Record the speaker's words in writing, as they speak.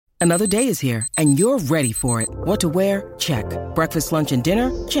Another day is here, and you're ready for it. What to wear? Check. Breakfast, lunch, and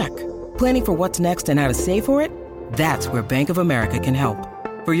dinner? Check. Planning for what's next and how to save for it? That's where Bank of America can help.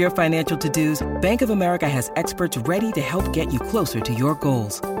 For your financial to-dos, Bank of America has experts ready to help get you closer to your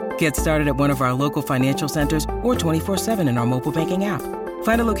goals. Get started at one of our local financial centers or 24/7 in our mobile banking app.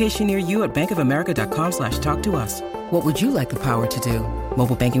 Find a location near you at bankofamerica.com/talktous. What would you like the power to do?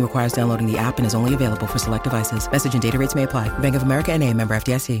 Mobile banking requires downloading the app and is only available for select devices. Message and data rates may apply. Bank of America N.A., member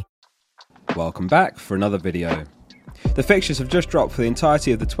FDIC. Welcome back for another video. The fixtures have just dropped for the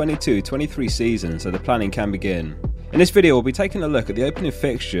entirety of the 22-23 season, so the planning can begin. In this video we'll be taking a look at the opening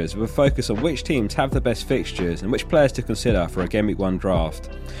fixtures with a focus on which teams have the best fixtures and which players to consider for a Gameweek 1 draft.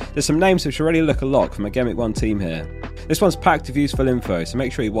 There's some names which already look a lock from a Gameweek 1 team here. This one's packed with useful info, so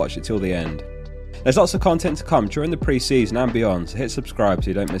make sure you watch it till the end. There's lots of content to come during the pre-season and beyond, so hit subscribe so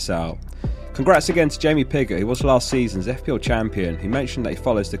you don't miss out. Congrats again to Jamie Piggott, who was last season's FPL champion, who mentioned that he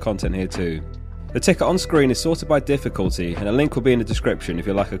follows the content here too. The ticker on screen is sorted by difficulty, and a link will be in the description if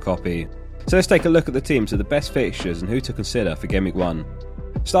you'd like a copy. So let's take a look at the teams with the best fixtures and who to consider for Gameweek 1.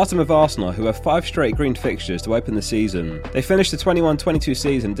 Starting with Arsenal, who have 5 straight green fixtures to open the season. They finished the 21-22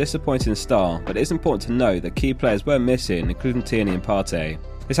 season disappointing start, but it is important to note that key players were missing, including Tierney and Partey.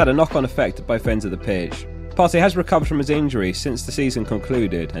 This had a knock-on effect at both ends of the pitch. Partey has recovered from his injury since the season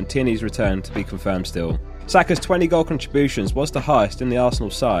concluded, and Tierney's return to be confirmed still. Saka's 20 goal contributions was the highest in the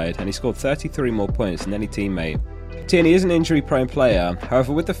Arsenal side, and he scored 33 more points than any teammate. Tierney is an injury-prone player,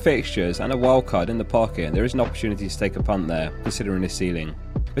 however with the fixtures and a wildcard in the pocket, there is an opportunity to take a punt there, considering his ceiling.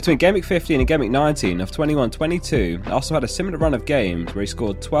 Between Gameweek 15 and Gameweek 19 of 21-22, Arsenal had a similar run of games where he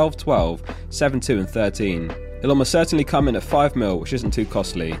scored 12-12, 7-2 and 13. He'll almost certainly come in at 5 mil, which isn't too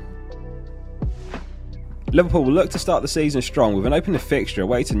costly. Liverpool will look to start the season strong with an opening fixture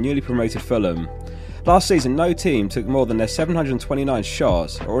away to newly promoted Fulham. Last season, no team took more than their 729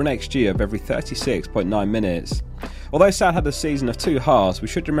 shots, or an XG of every 36.9 minutes. Although Salah had a season of 2 halves, we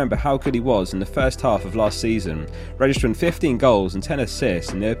should remember how good he was in the first half of last season, registering 15 goals and 10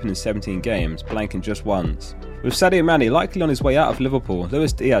 assists in the opening 17 games, blanking just once. With Sadio Mane likely on his way out of Liverpool,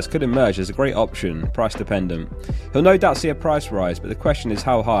 Luis Diaz could emerge as a great option, price dependent. He'll no doubt see a price rise, but the question is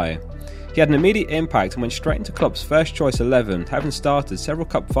how high. He had an immediate impact and went straight into Klopp's first choice 11, having started several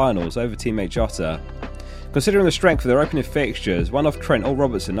cup finals over teammate Jota. Considering the strength of their opening fixtures, one off Trent or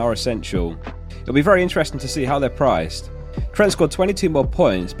Robertson are essential. It'll be very interesting to see how they're priced. Trent scored 22 more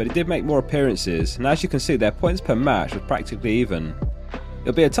points, but he did make more appearances, and as you can see their points per match was practically even.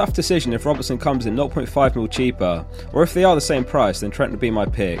 It'll be a tough decision if Robertson comes in 0.5 mil cheaper, or if they are the same price then Trent would be my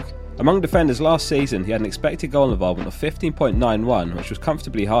pick. Among defenders last season he had an expected goal involvement of 15.91, which was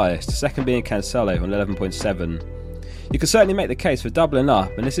comfortably highest, second being Cancelo on 11.7. You can certainly make the case for doubling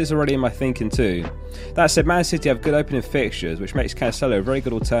up, and this is already in my thinking too. That said, Man City have good opening fixtures, which makes Cancelo a very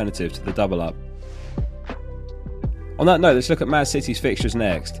good alternative to the double up. On that note, let's look at Man City's fixtures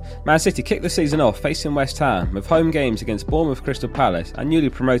next. Man City kicked the season off facing West Ham, with home games against Bournemouth, Crystal Palace and newly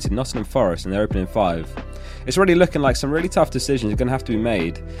promoted Nottingham Forest in their opening 5. It's already looking like some really tough decisions are going to have to be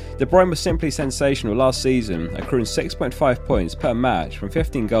made. De Bruyne was simply sensational last season, accruing 6.5 points per match from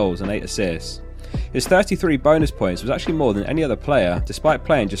 15 goals and 8 assists. His 33 bonus points was actually more than any other player, despite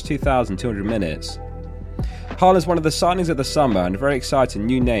playing just 2,200 minutes. Haaland's one of the signings of the summer and a very exciting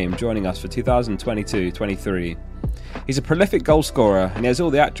new name joining us for 2022-23. He's a prolific goal scorer and he has all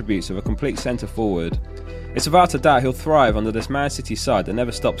the attributes of a complete centre forward. It's without a doubt he'll thrive under this Man City side that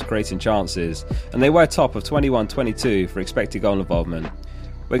never stops creating chances, and they were top of 21-22 for expected goal involvement.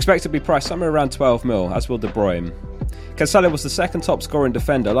 We expect to be priced somewhere around 12 mil, as will De Bruyne. Cancelo was the second top scoring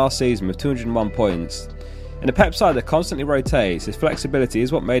defender last season with 201 points. In a Pep side that constantly rotates, his flexibility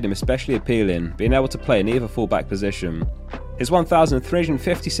is what made him especially appealing, being able to play in either full-back position. His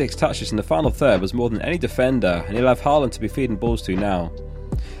 1,356 touches in the final third was more than any defender, and he'll have Haaland to be feeding balls to now.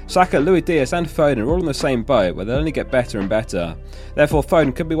 Saka, Luis Diaz and Foden are all in the same boat where they'll only get better and better. Therefore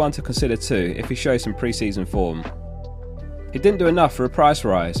Foden could be one to consider too if he shows some pre-season form. He didn't do enough for a price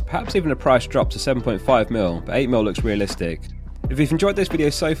rise, perhaps even a price drop to 7.5 mil, but 8 mil looks realistic. If you've enjoyed this video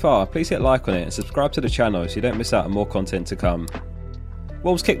so far, please hit like on it and subscribe to the channel so you don't miss out on more content to come.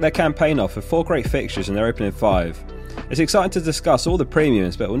 Wolves kicked their campaign off with 4 great fixtures in their opening 5. It's exciting to discuss all the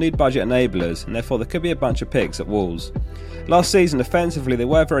premiums, but we'll need budget enablers, and therefore there could be a bunch of picks at Wolves. Last season offensively they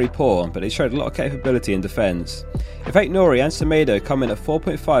were very poor, but they showed a lot of capability in defence. If Aït-Nouri and Semedo come in at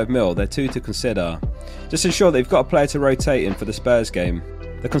 4.5 mil, they're 2 to consider. Just ensure that you've got a player to rotate in for the Spurs game.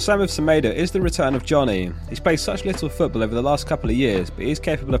 The concern with Semedo is the return of Johnny. He's played such little football over the last couple of years, but he is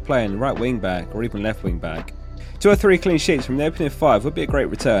capable of playing right wing back or even left wing back. 2 or 3 clean sheets from the opening 5 would be a great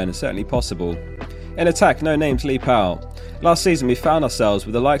return and certainly possible. In attack, no names leap out. Last season we found ourselves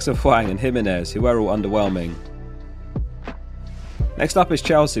with the likes of Hwang and Jimenez, who were all underwhelming. Next up is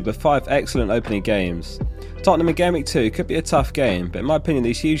Chelsea with 5 excellent opening games. Tottenham in Gameweek 2 could be a tough game, but in my opinion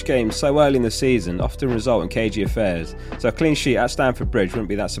these huge games so early in the season often result in cagey affairs, so a clean sheet at Stamford Bridge wouldn't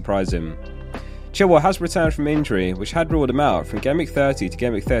be that surprising. Chilwell has returned from injury, which had ruled him out from Gameweek 30 to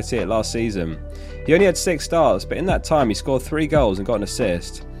Gameweek 38 last season. He only had 6 starts, but in that time he scored 3 goals and got an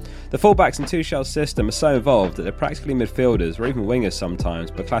assist. The fullbacks in Tuchel's system are so involved that they're practically midfielders or even wingers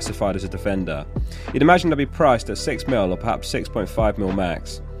sometimes, but classified as a defender. You'd imagine they'll be priced at 6ml or perhaps 6.5ml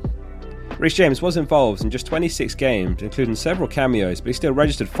max. Reece James was involved in just 26 games, including several cameos, but he still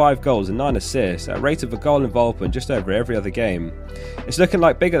registered 5 goals and 9 assists at a rate of a goal involvement just over every other game. It's looking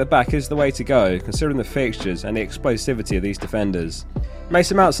like big at the back is the way to go, considering the fixtures and the explosivity of these defenders.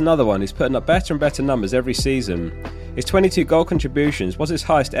 Mason Mount's another one who's putting up better and better numbers every season. His 22 goal contributions was his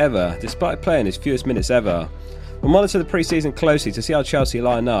highest ever, despite playing his fewest minutes ever. We'll monitor the pre-season closely to see how Chelsea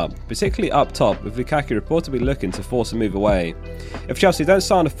line up, particularly up top with Lukaku reportedly looking to force a move away. If Chelsea don't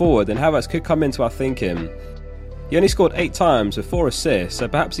sign a forward, then Havertz could come into our thinking. He only scored 8 times with 4 assists, so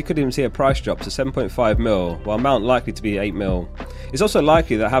perhaps he could even see a price drop to 7.5ml, while Mount likely to be 8ml. It's also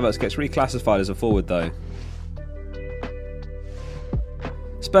likely that Havertz gets reclassified as a forward though.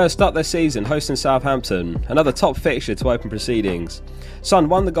 Spurs start their season hosting Southampton, another top fixture to open proceedings. Son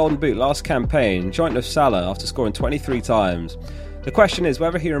won the Golden Boot last campaign, joint with Salah after scoring 23 times. The question is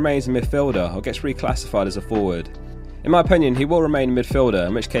whether he remains a midfielder or gets reclassified as a forward. In my opinion, he will remain a midfielder,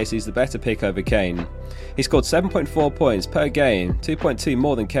 in which case he's the better pick over Kane. He scored 7.4 points per game, 2.2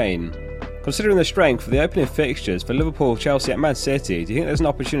 more than Kane. Considering the strength of the opening fixtures for Liverpool, Chelsea and Man City, do you think there's an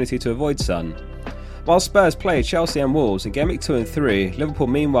opportunity to avoid Son? While Spurs play Chelsea and Wolves in Gameweek 2 and 3, Liverpool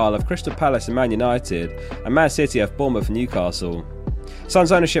meanwhile have Crystal Palace and Man United, and Man City have Bournemouth and Newcastle.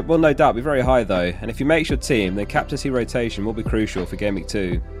 Son's ownership will no doubt be very high though, and if he makes your team, then captaincy rotation will be crucial for Gameweek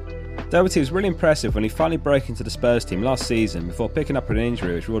 2. Doherty was really impressive when he finally broke into the Spurs team last season before picking up an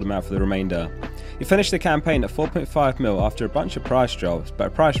injury which ruled him out for the remainder. He finished the campaign at 4.5ml after a bunch of price drops, but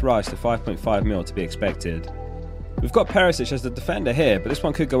a price rise to 5.5ml to be expected. We've got Perisic as the defender here, but this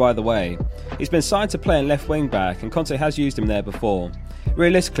one could go either way. He's been signed to play in left wing back, and Conte has used him there before.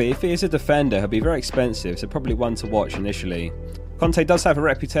 Realistically, if he is a defender, he'll be very expensive, so probably one to watch initially. Conte does have a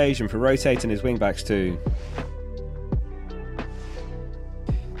reputation for rotating his wing backs too.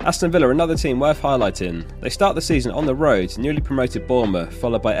 Aston Villa are another team worth highlighting. They start the season on the road to newly promoted Bournemouth,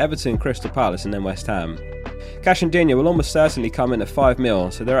 followed by Everton, Crystal Palace and then West Ham. Cash and Digne will almost certainly come in at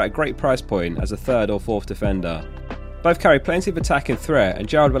 5ml, so they're at a great price point as a 3rd or 4th defender. Both carry plenty of attacking threat, and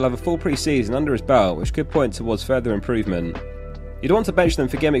Gerrard will have a full pre-season under his belt, which could point towards further improvement. You'd want to bench them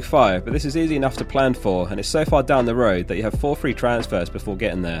for Gameweek 5, but this is easy enough to plan for, and it's so far down the road that you have 4 free transfers before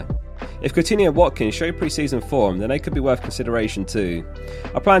getting there. If Coutinho and Watkins show pre-season form, then they could be worth consideration too.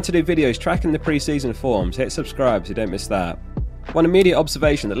 I plan to do videos tracking the pre-season form, so hit subscribe so you don't miss that. One immediate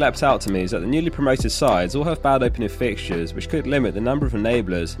observation that leapt out to me is that the newly promoted sides all have bad opening fixtures, which could limit the number of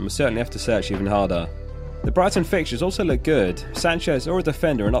enablers, and we'll certainly have to search even harder. The Brighton fixtures also look good. Sanchez or a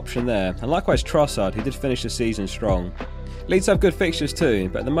defender an option there, and likewise Trossard, who did finish the season strong. Leeds have good fixtures too,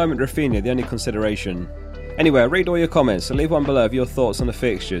 but at the moment Rafinha the only consideration. Anyway, I read all your comments, so leave one below of your thoughts on the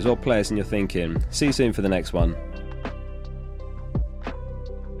fixtures or players in your thinking. See you soon for the next one.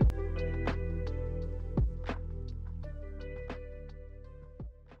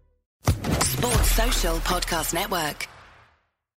 Sports Social Podcast Network.